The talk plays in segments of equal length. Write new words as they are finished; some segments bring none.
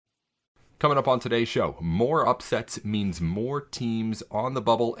Coming up on today's show, more upsets means more teams on the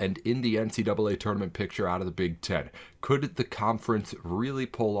bubble and in the NCAA tournament picture out of the Big Ten. Could the conference really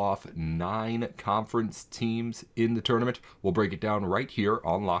pull off 9 conference teams in the tournament? We'll break it down right here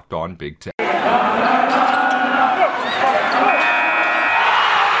on Locked On Big Ten.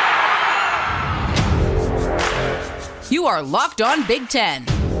 You are Locked On Big Ten,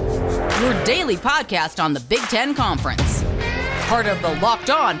 your daily podcast on the Big Ten Conference. Part of the Locked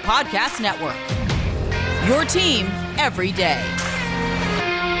On Podcast Network. Your team every day.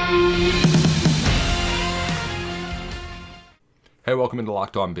 Hey, welcome into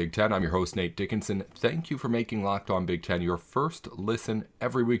Locked On Big Ten. I'm your host, Nate Dickinson. Thank you for making Locked On Big Ten your first listen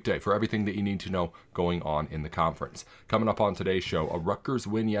every weekday for everything that you need to know going on in the conference. Coming up on today's show, a Rutgers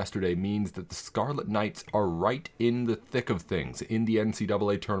win yesterday means that the Scarlet Knights are right in the thick of things in the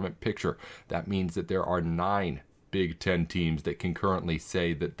NCAA tournament picture. That means that there are 9 Big Ten teams that can currently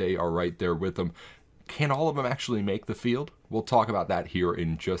say that they are right there with them. Can all of them actually make the field? We'll talk about that here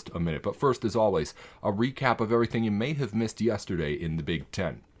in just a minute. But first, as always, a recap of everything you may have missed yesterday in the Big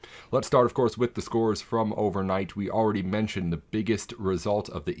Ten. Let's start, of course, with the scores from overnight. We already mentioned the biggest result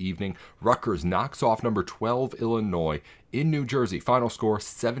of the evening. Rutgers knocks off number 12 Illinois in New Jersey. Final score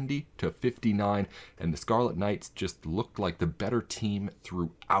 70-59, and the Scarlet Knights just looked like the better team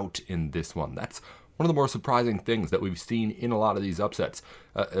throughout in this one. That's one of the more surprising things that we've seen in a lot of these upsets.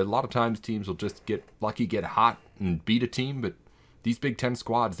 A lot of times teams will just get lucky, get hot, and beat a team, but these Big Ten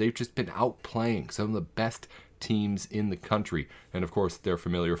squads, they've just been outplaying some of the best teams in the country, and of course their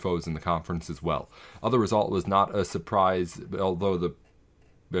familiar foes in the conference as well. Other result was not a surprise, although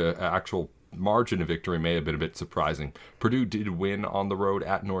the actual margin of victory may have been a bit surprising. Purdue did win on the road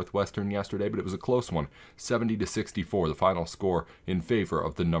at Northwestern yesterday, but it was a close one, 70-64, the final score in favor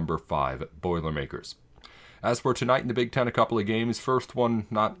of the number 5 Boilermakers. As for tonight in the Big Ten, a couple of games. First one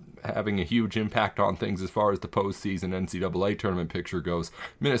not having a huge impact on things as far as the postseason NCAA tournament picture goes.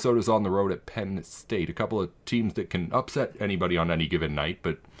 Minnesota's on the road at Penn State. A couple of teams that can upset anybody on any given night,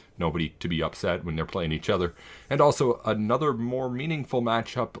 but nobody to be upset when they're playing each other. And also another more meaningful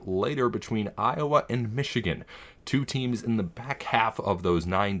matchup later between Iowa and Michigan. 2 teams in the back half of those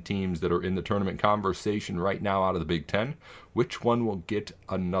 9 teams that are in the tournament conversation right now out of the Big Ten. Which one will get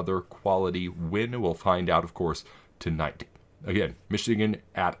another quality win? We'll find out, of course, tonight. Again, Michigan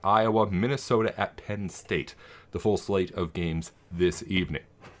at Iowa, Minnesota at Penn State. The full slate of games this evening.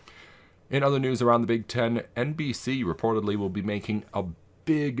 In other news around the Big Ten, NBC reportedly will be making a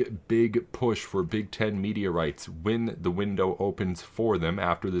big push for Big Ten media rights when the window opens for them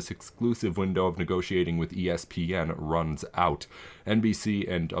after this exclusive window of negotiating with ESPN runs out.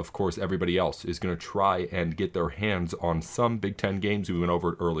 NBC and, of course, everybody else is going to try and get their hands on some Big Ten games. We went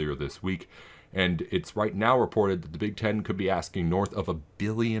over it earlier this week. And it's right now reported that the Big Ten could be asking north of $1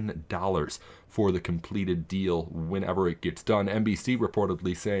 billion for the completed deal whenever it gets done. NBC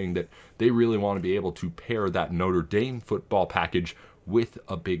reportedly saying that they really want to be able to pair that Notre Dame football package with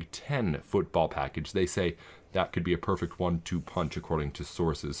a Big Ten football package. They say that could be a perfect 1-2 punch, according to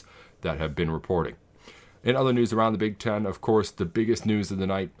sources that have been reporting. In other news around the Big Ten, of course, the biggest news of the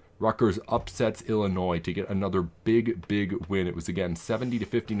night, Rutgers upsets Illinois to get another big win. It was, again,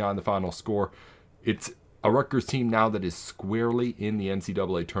 70-59 the final score. It's a Rutgers team now that is squarely in the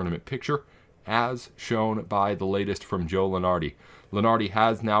NCAA tournament picture, as shown by the latest from Joe Lunardi. Lunardi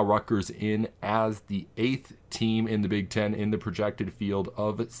has now Rutgers in as the 8th team in the Big Ten in the projected field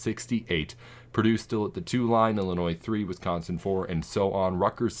of 68. Purdue still at the 2 line, Illinois 3, Wisconsin 4, and so on.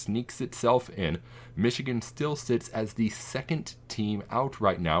 Rutgers sneaks itself in. Michigan still sits as the 2nd team out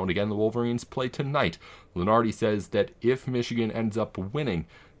right now, and again, the Wolverines play tonight. Lunardi says that if Michigan ends up winning,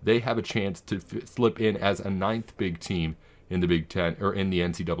 they have a chance to slip in as a 9th big team in the Big Ten, or in the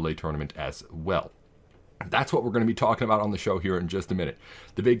NCAA tournament as well. That's what we're going to be talking about on the show here in just a minute.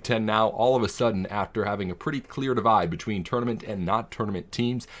 The Big Ten now, all of a sudden, after having a pretty clear divide between tournament and not tournament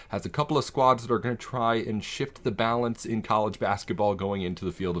teams, has a couple of squads that are going to try and shift the balance in college basketball going into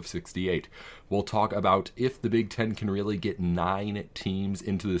the field of 68. We'll talk about if the Big Ten can really get 9 teams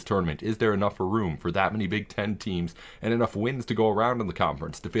into this tournament. Is there enough room for that many Big Ten teams and enough wins to go around in the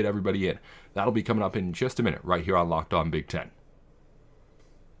conference to fit everybody in? That'll be coming up in just a minute right here on Locked On Big Ten.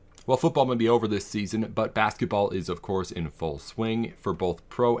 Well, football may be over this season, but basketball is, of course, in full swing for both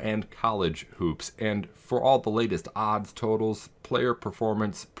pro and college hoops. And for all the latest odds, totals, player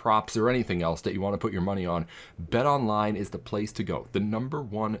performance, props, or anything else that you want to put your money on, BetOnline is the place to go, the number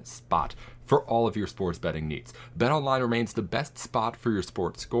 1 spot for all of your sports betting needs. BetOnline remains the best spot for your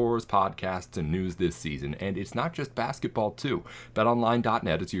sports scores, podcasts, and news this season. And it's not just basketball, too.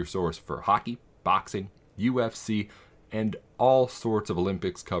 BetOnline.net is your source for hockey, boxing, UFC, and all sorts of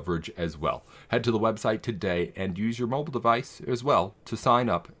Olympics coverage as well. Head to the website today and use your mobile device as well to sign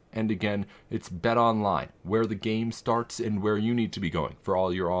up. And again, it's BetOnline, where the game starts and where you need to be going for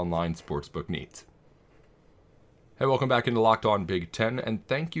all your online sportsbook needs. Hey, welcome back into Locked On Big Ten, and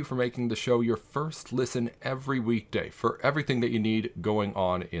thank you for making the show your first listen every weekday for everything that you need going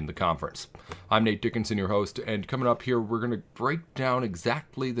on in the conference. I'm Nate Dickinson, your host, and coming up here, we're going to break down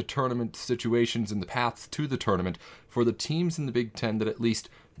exactly the tournament situations and the paths to the tournament for the teams in the Big Ten that at least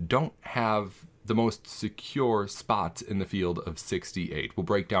don't have the most secure spots in the field of 68. We'll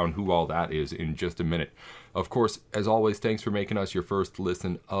break down who all that is in just a minute. Of course, as always, thanks for making us your first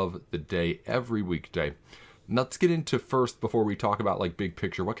listen of the day every weekday. Let's get into first, before we talk about like big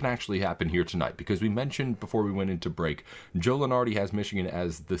picture, what can actually happen here tonight. Because we mentioned before we went into break, Joe Lunardi has Michigan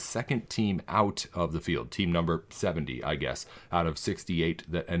as the second team out of the field. Team number 70, I guess, out of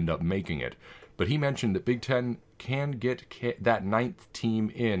 68 that end up making it. But he mentioned that Big Ten can get that ninth team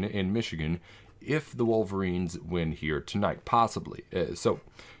in Michigan if the Wolverines win here tonight, possibly. So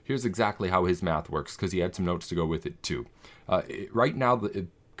here's exactly how his math works, because he had some notes to go with it too. Right now, the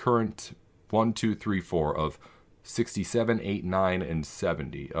current 1, 2, 3, 4 of 67, 8, 9, and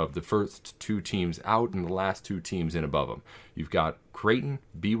 70 of the first two teams out and the last two teams in above them. You've got Creighton,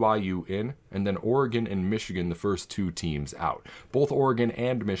 BYU in, and then Oregon and Michigan, the first two teams out. Both Oregon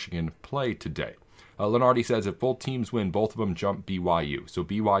and Michigan play today. Lunardi says if both teams win, both of them jump BYU. So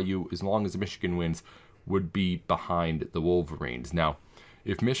BYU, as long as Michigan wins, would be behind the Wolverines. Now,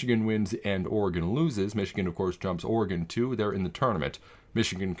 if Michigan wins and Oregon loses, Michigan, of course, jumps Oregon too. They're in the tournament.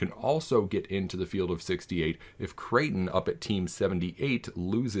 Michigan can also get into the field of 68 if Creighton, up at Team 78,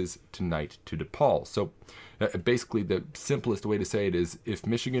 loses tonight to DePaul. So basically the simplest way to say it is if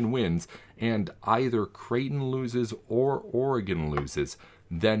Michigan wins and either Creighton loses or Oregon loses,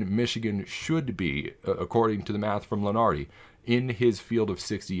 then Michigan should be, according to the math from Lunardi, in his field of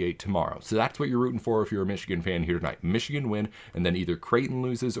 68 tomorrow. So that's what you're rooting for if you're a Michigan fan here tonight. Michigan win, and then either Creighton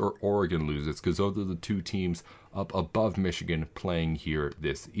loses or Oregon loses, because those are the two teams up above Michigan playing here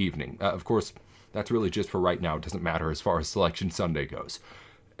this evening. Of course, that's really just for right now. It doesn't matter as far as Selection Sunday goes.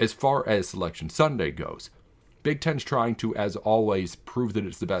 As far as Selection Sunday goes, Big Ten's trying to, as always, prove that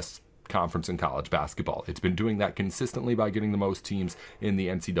it's the best conference in college basketball. It's been doing that consistently by getting the most teams in the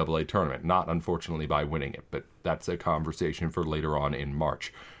NCAA tournament, not unfortunately by winning it, but that's a conversation for later on in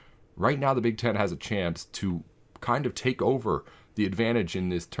March. Right now, the Big Ten has a chance to kind of take over the advantage in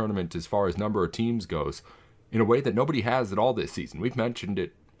this tournament as far as number of teams goes in a way that nobody has at all this season. We've mentioned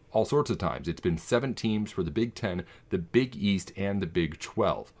it all sorts of times. It's been 7 teams for the Big Ten, the Big East, and the Big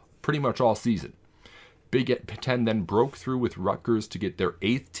 12, pretty much all season. Big Ten then broke through with Rutgers to get their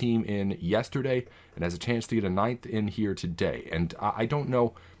 8th team in yesterday and has a chance to get a 9th in here today. And I don't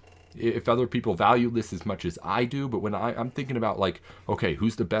know if other people value this as much as I do, but when I'm thinking about, like, okay,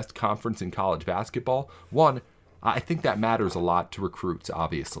 who's the best conference in college basketball? One, I think that matters a lot to recruits,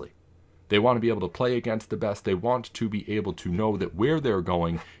 obviously. They want to be able to play against the best. They want to be able to know that where they're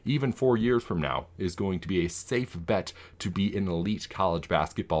going, even 4 years from now, is going to be a safe bet to be in an elite college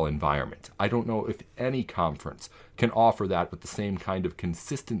basketball environment. I don't know if any conference can offer that with the same kind of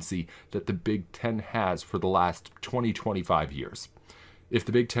consistency that the Big Ten has for the last 20-25 years. If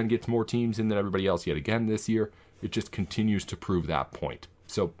the Big Ten gets more teams in than everybody else yet again this year, it just continues to prove that point.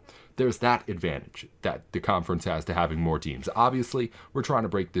 So there's that advantage that the conference has to having more teams. Obviously, we're trying to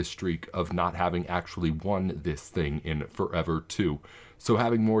break this streak of not having actually won this thing in forever too. So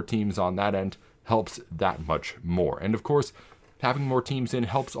having more teams on that end helps that much more. And of course, having more teams in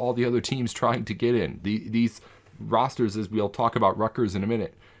helps all the other teams trying to get in. These rosters, as we'll talk about Rutgers in a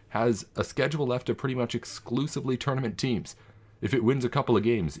minute, has a schedule left of pretty much exclusively tournament teams. If it wins a couple of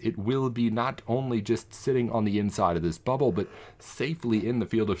games, it will be not only just sitting on the inside of this bubble, but safely in the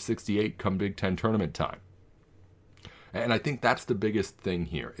field of 68 come Big Ten tournament time. And I think that's the biggest thing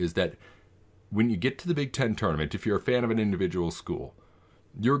here, is that when you get to the Big Ten tournament, if you're a fan of an individual school,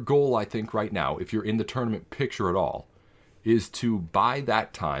 your goal, I think right now, if you're in the tournament picture at all, is to by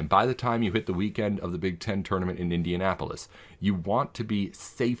the time you hit the weekend of the Big Ten tournament in Indianapolis, you want to be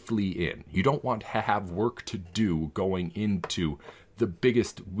safely in. You don't want to have work to do going into the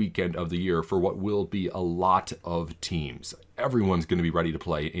biggest weekend of the year for what will be a lot of teams. Everyone's going to be ready to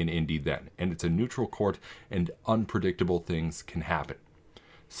play in Indy then, and it's a neutral court and unpredictable things can happen.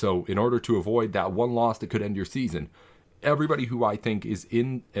 So in order to avoid that one loss that could end your season, everybody who I think is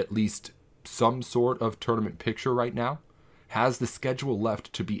in at least some sort of tournament picture right now has the schedule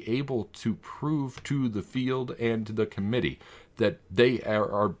left to be able to prove to the field and to the committee that they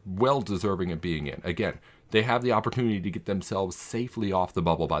are well deserving of being in. Again, they have the opportunity to get themselves safely off the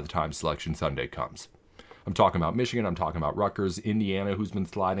bubble by the time Selection Sunday comes. I'm talking about Michigan, I'm talking about Rutgers, Indiana, who's been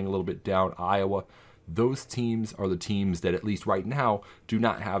sliding a little bit down, Iowa. Those teams are the teams that, at least right now, do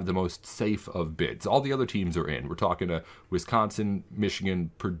not have the most safe of bids. All the other teams are in. We're talking to Wisconsin,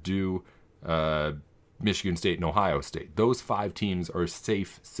 Michigan, Purdue, Michigan State, and Ohio State. Those 5 teams are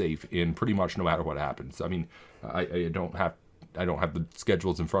safe in pretty much no matter what happens. I mean, I don't have the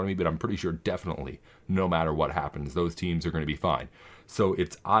schedules in front of me, but I'm pretty sure definitely no matter what happens, those teams are going to be fine. So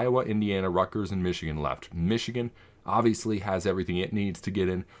it's Iowa, Indiana, Rutgers, and Michigan left. Michigan obviously has everything it needs to get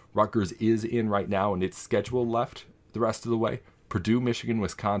in. Rutgers is in right now, and its schedule left the rest of the way. Purdue, Michigan,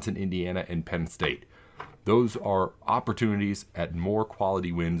 Wisconsin, Indiana, and Penn State. Those are opportunities at more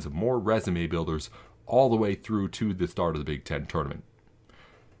quality wins, more resume builders, all the way through to the start of the Big Ten tournament.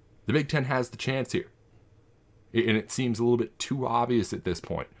 The Big Ten has the chance here. And it seems a little bit too obvious at this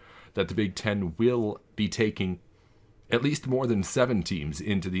point that the Big Ten will be taking at least more than 7 teams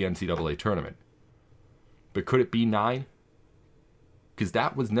into the NCAA tournament. But could it be 9? Because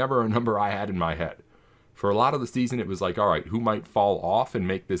that was never a number I had in my head. For a lot of the season, it was like, all right, who might fall off and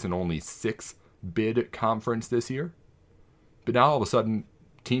make this an only 6-bid conference this year? But now all of a sudden,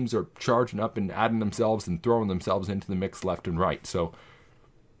 teams are charging up and adding themselves and throwing themselves into the mix left and right. So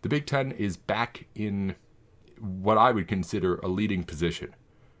the Big Ten is back in what I would consider a leading position.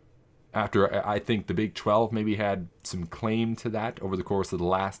 After I think the Big 12 maybe had some claim to that over the course of the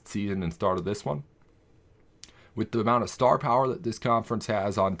last season and start of this one. With the amount of star power that this conference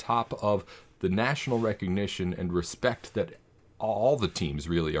has, on top of the national recognition and respect that all the teams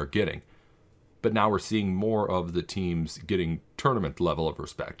really are getting. But now we're seeing more of the teams getting tournament level of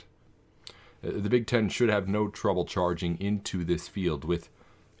respect. The Big Ten should have no trouble charging into this field with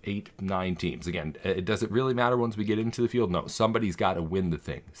 8-9 teams. Again, does it really matter once we get into the field? No, somebody's got to win the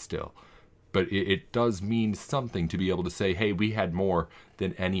thing still. But it does mean something to be able to say, hey, we had more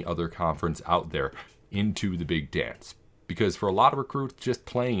than any other conference out there into the big dance. Because for a lot of recruits, just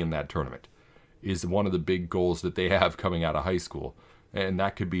playing in that tournament is one of the big goals that they have coming out of high school. And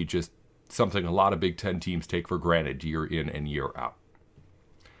that could be just something a lot of Big Ten teams take for granted year in and year out.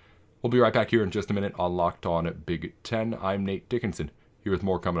 We'll be right back here in just a minute on Locked On Big Ten. I'm Nate Dickinson, here with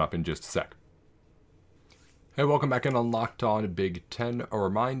more coming up in just a sec. Hey, welcome back in on Locked On Big Ten. A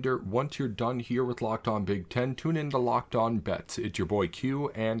reminder, once you're done here with Locked On Big Ten, tune in to Locked On Bets. It's your boy Q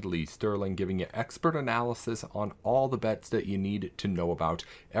and Lee Sterling giving you expert analysis on all the bets that you need to know about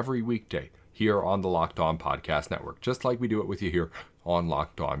every weekday here on the Locked On Podcast Network, just like we do it with you here on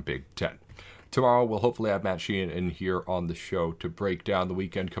Locked On Big Ten. Tomorrow, we'll hopefully have Matt Sheehan in here on the show to break down the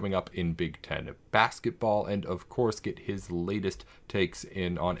weekend coming up in Big Ten basketball and, of course, get his latest takes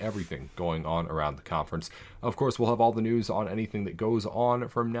in on everything going on around the conference. Of course, we'll have all the news on anything that goes on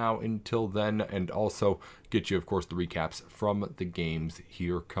from now until then, and also get you, of course, the recaps from the games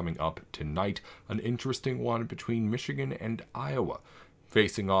here coming up tonight. An interesting one between Michigan and Iowa,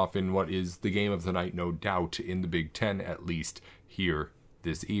 facing off in what is the game of the night, no doubt, in the Big Ten, at least here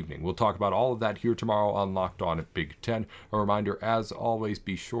this evening. We'll talk about all of that here tomorrow on Locked On at Big Ten. A reminder, as always,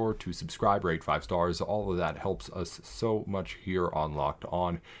 be sure to subscribe, rate 5 stars. All of that helps us so much here on Locked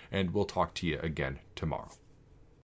On, and we'll talk to you again tomorrow.